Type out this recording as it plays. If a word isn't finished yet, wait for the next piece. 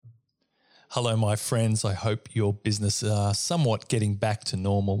Hello, my friends. I hope your business are somewhat getting back to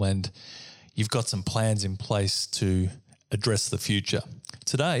normal and you've got some plans in place to address the future.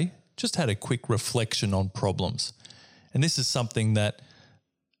 Today, just had a quick reflection on problems. And this is something that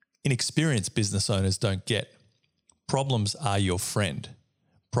inexperienced business owners don't get. Problems are your friend.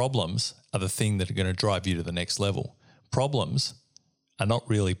 Problems are the thing that are going to drive you to the next level. Problems are not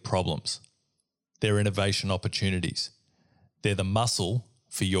really problems. They're innovation opportunities. They're the muscle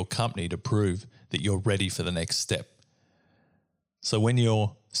for your company to prove that you're ready for the next step. So when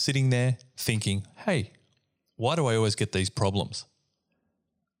you're sitting there thinking, hey, why do I always get these problems?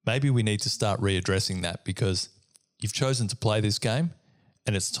 Maybe we need to start readdressing that because you've chosen to play this game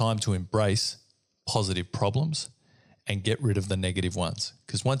and it's time to embrace positive problems and get rid of the negative ones.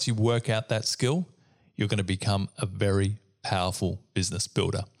 Because once you work out that skill, you're going to become a very powerful business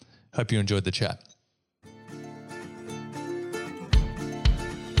builder. Hope you enjoyed the chat.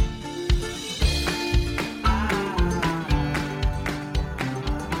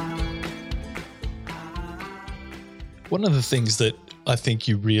 One of the things that I think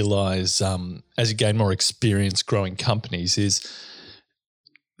you realize as you gain more experience growing companies is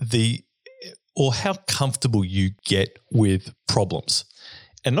how comfortable you get with problems.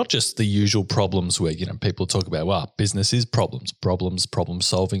 And not just the usual problems where, people talk about, well, business is problem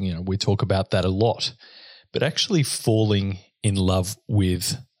solving. We talk about that a lot. But actually falling in love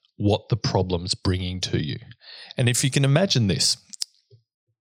with what the problem's bringing to you. And if you can imagine this,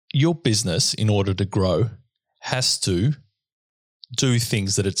 your business, in order to grow, has to do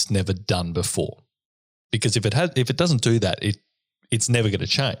things that it's never done before. Because if it doesn't do that, it's never going to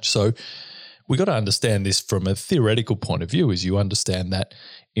change. So we got to understand this from a theoretical point of view, is you understand that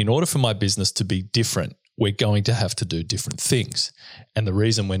in order for my business to be different, we're going to have to do different things. And the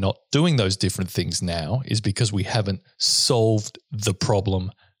reason we're not doing those different things now is because we haven't solved the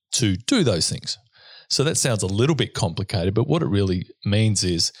problem to do those things. So that sounds a little bit complicated, but what it really means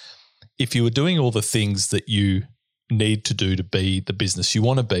is if you were doing all the things that you need to do to be the business you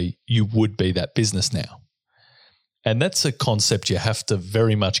want to be, you would be that business now. And that's a concept you have to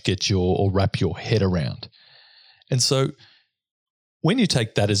very much wrap your head around. And so when you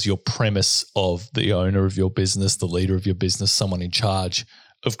take that as your premise of the owner of your business, the leader of your business, someone in charge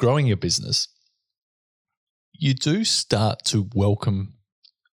of growing your business, you do start to welcome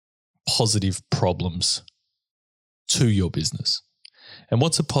positive problems to your business. And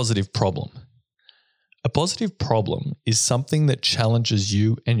what's a positive problem? A positive problem is something that challenges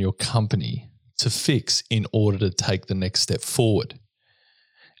you and your company to fix in order to take the next step forward.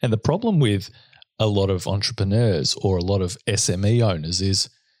 And the problem with a lot of entrepreneurs or a lot of SME owners is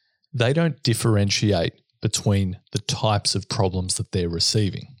they don't differentiate between the types of problems that they're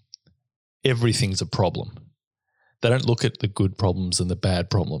receiving. Everything's a problem. They don't look at the good problems and the bad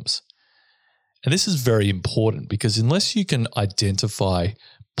problems. And this is very important because unless you can identify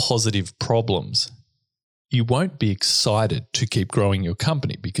positive problems, you won't be excited to keep growing your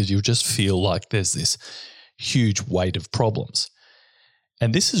company because you'll just feel like there's this huge weight of problems.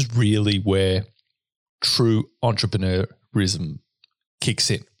 And this is really where true entrepreneurism kicks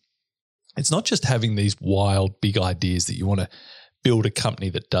in. It's not just having these wild, big ideas that you want to build a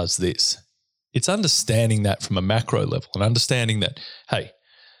company that does this. It's understanding that from a macro level and understanding that, hey,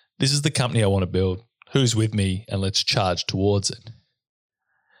 this is the company I want to build. Who's with me? And let's charge towards it.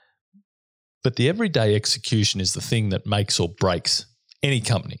 But the everyday execution is the thing that makes or breaks any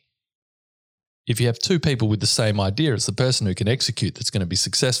company. If you have two people with the same idea, it's the person who can execute that's going to be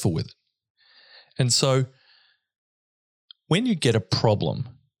successful with it. And so when you get a problem,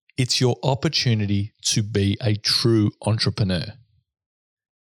 it's your opportunity to be a true entrepreneur.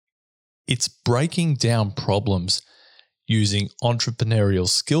 It's breaking down problems using entrepreneurial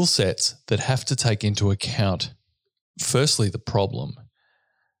skill sets that have to take into account, firstly, the problem,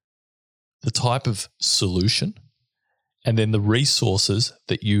 the type of solution, and then the resources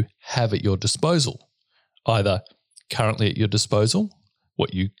that you have at your disposal, either currently at your disposal,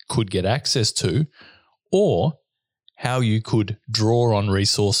 what you could get access to, or how you could draw on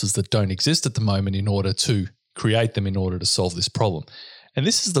resources that don't exist at the moment in order to create them in order to solve this problem. And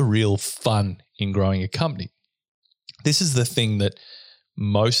this is the real fun in growing a company. This is the thing that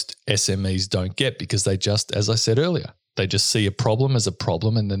most SMEs don't get because they just, as I said earlier, they just see a problem as a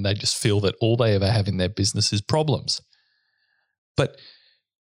problem and then they just feel that all they ever have in their business is problems. But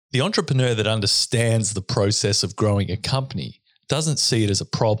the entrepreneur that understands the process of growing a company doesn't see it as a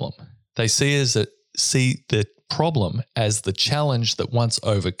problem. They see the problem as the challenge that once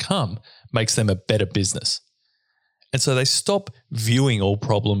overcome makes them a better business. And so they stop viewing all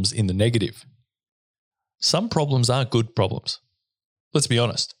problems in the negative. Some problems aren't good problems. Let's be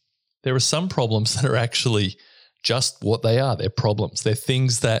honest. There are some problems that are actually just what they are. They're problems. They're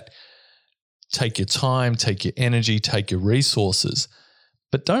things that take your time, take your energy, take your resources,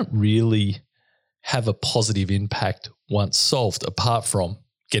 but don't really have a positive impact once solved, apart from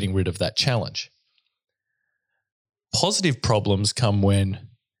getting rid of that challenge. Positive problems come when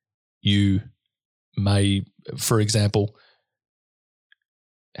you may, for example,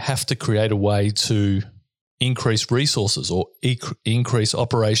 have to create a way to increase resources or increase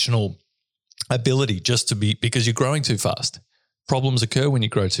operational ability because you're growing too fast. Problems occur when you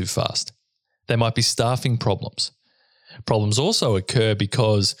grow too fast. They might be staffing problems. Problems also occur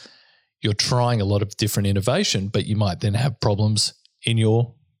because you're trying a lot of different innovation, but you might then have problems in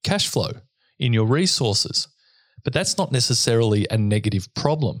your cash flow, in your resources. But that's not necessarily a negative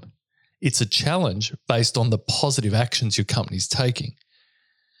problem. It's a challenge based on the positive actions your company's taking.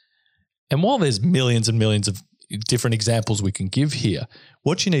 And while there's millions and millions of different examples we can give here,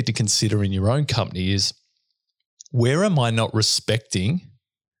 what you need to consider in your own company is, where am I not respecting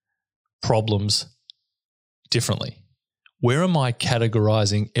problems differently? Where am I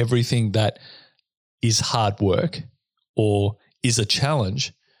categorizing everything that is hard work or is a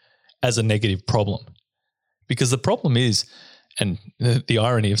challenge as a negative problem? Because the problem is, and the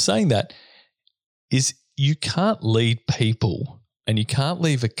irony of saying that is, you can't lead people and you can't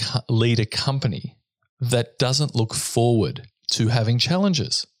lead a company that doesn't look forward to having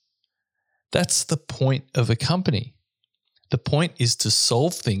challenges. That's the point of a company. The point is to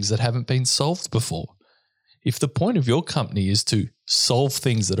solve things that haven't been solved before. If the point of your company is to solve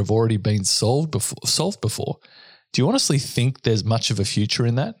things that have already been solved before, do you honestly think there's much of a future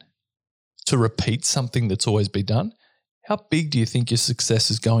in that? To repeat something that's always been done? How big do you think your success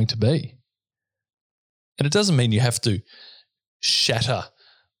is going to be? And it doesn't mean you have to shatter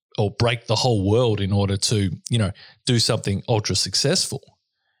or break the whole world in order to, do something ultra successful.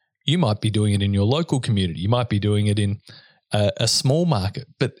 You might be doing it in your local community. You might be doing it in a small market.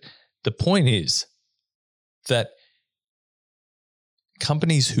 But the point is that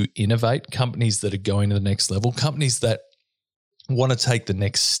companies who innovate, companies that are going to the next level, companies that want to take the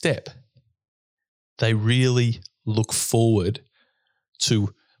next step, they really look forward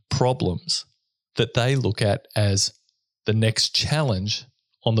to problems that they look at as the next challenge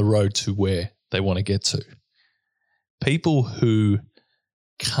on the road to where they want to get to. People who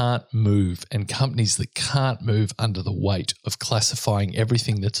can't move and companies that can't move under the weight of classifying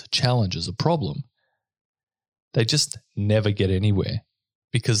everything that's a challenge as a problem, they just never get anywhere,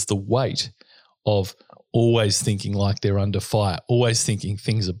 because the weight of always thinking like they're under fire, always thinking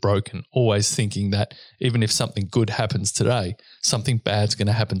things are broken, always thinking that even if something good happens today, something bad's going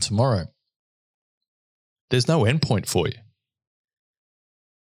to happen tomorrow. There's no endpoint for you,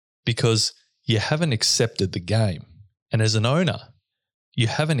 because you haven't accepted the game. And as an owner, you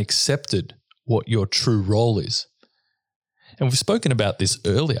haven't accepted what your true role is. And we've spoken about this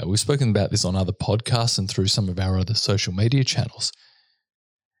earlier. We've spoken about this on other podcasts and through some of our other social media channels,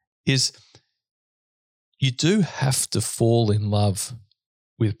 is you do have to fall in love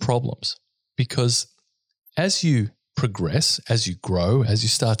with problems, because as you progress, as you grow, as you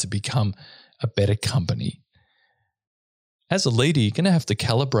start to become a better company, as a leader, you're going to have to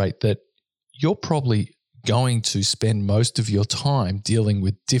calibrate that you're probably going to spend most of your time dealing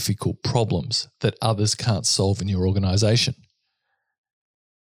with difficult problems that others can't solve in your organization.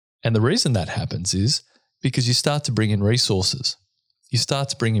 And the reason that happens is because you start to bring in resources. You start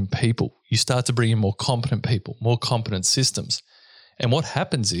to bring in people. You start to bring in more competent people, more competent systems. And what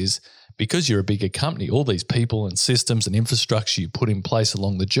happens is, because you're a bigger company, all these people and systems and infrastructure you put in place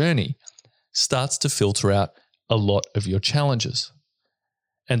along the journey starts to filter out a lot of your challenges.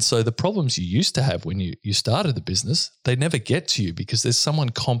 And so the problems you used to have when you started the business, they never get to you, because there's someone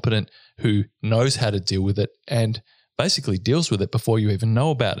competent who knows how to deal with it and basically deals with it before you even know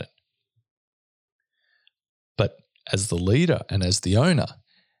about it. But as the leader and as the owner,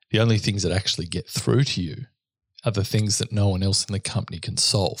 the only things that actually get through to you are the things that no one else in the company can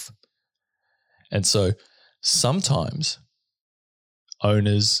solve. And so sometimes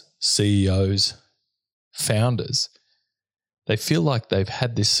owners, CEOs, founders, they feel like they've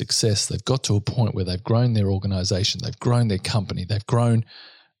had this success. They've got to a point where they've grown their organization, they've grown their company, they've grown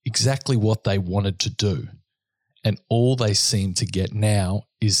exactly what they wanted to do. And all they seem to get now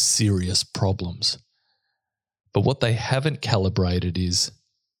is serious problems. But what they haven't calibrated is,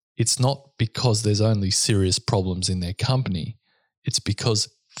 it's not because there's only serious problems in their company. It's because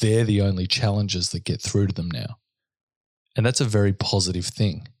they're the only challenges that get through to them now. And that's a very positive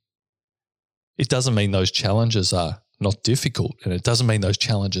thing. It doesn't mean those challenges are not difficult, and it doesn't mean those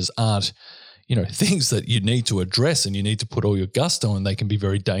challenges aren't, things that you need to address and you need to put all your gusto in. They can be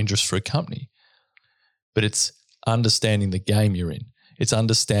very dangerous for a company. But it's understanding the game you're in. It's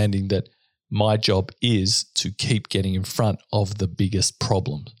understanding that my job is to keep getting in front of the biggest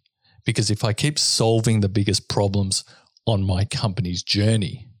problems. Because if I keep solving the biggest problems on my company's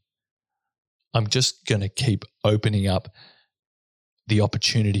journey, I'm just going to keep opening up the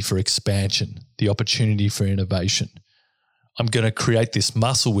opportunity for expansion, the opportunity for innovation. I'm going to create this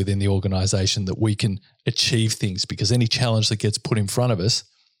muscle within the organization that we can achieve things, because any challenge that gets put in front of us,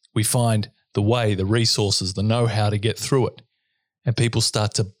 we find the way, the resources, the know-how to get through it. And people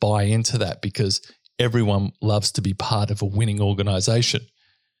start to buy into that because everyone loves to be part of a winning organization.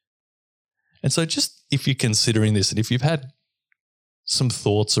 And so just if you're considering this, and if you've had some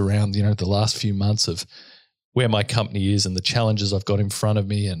thoughts around, the last few months of where my company is and the challenges I've got in front of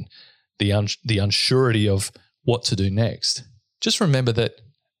me and the unsurety of what to do next, just remember that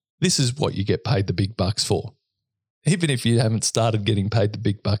this is what you get paid the big bucks for. Even if you haven't started getting paid the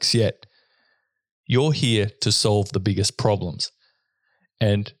big bucks yet, you're here to solve the biggest problems.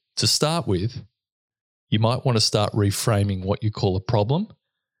 And to start with, you might want to start reframing what you call a problem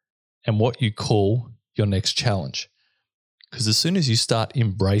and what you call your next challenge. Because as soon as you start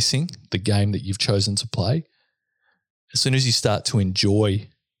embracing the game that you've chosen to play, as soon as you start to enjoy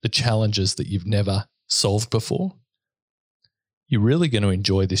the challenges that you've never solved before, you're really going to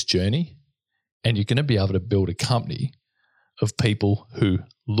enjoy this journey, and you're going to be able to build a company of people who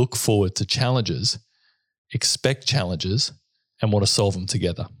look forward to challenges, expect challenges, and want to solve them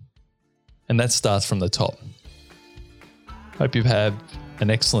together. And that starts from the top. Hope you've had an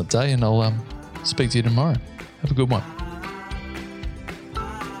excellent day, and I'll speak to you tomorrow. Have a good one.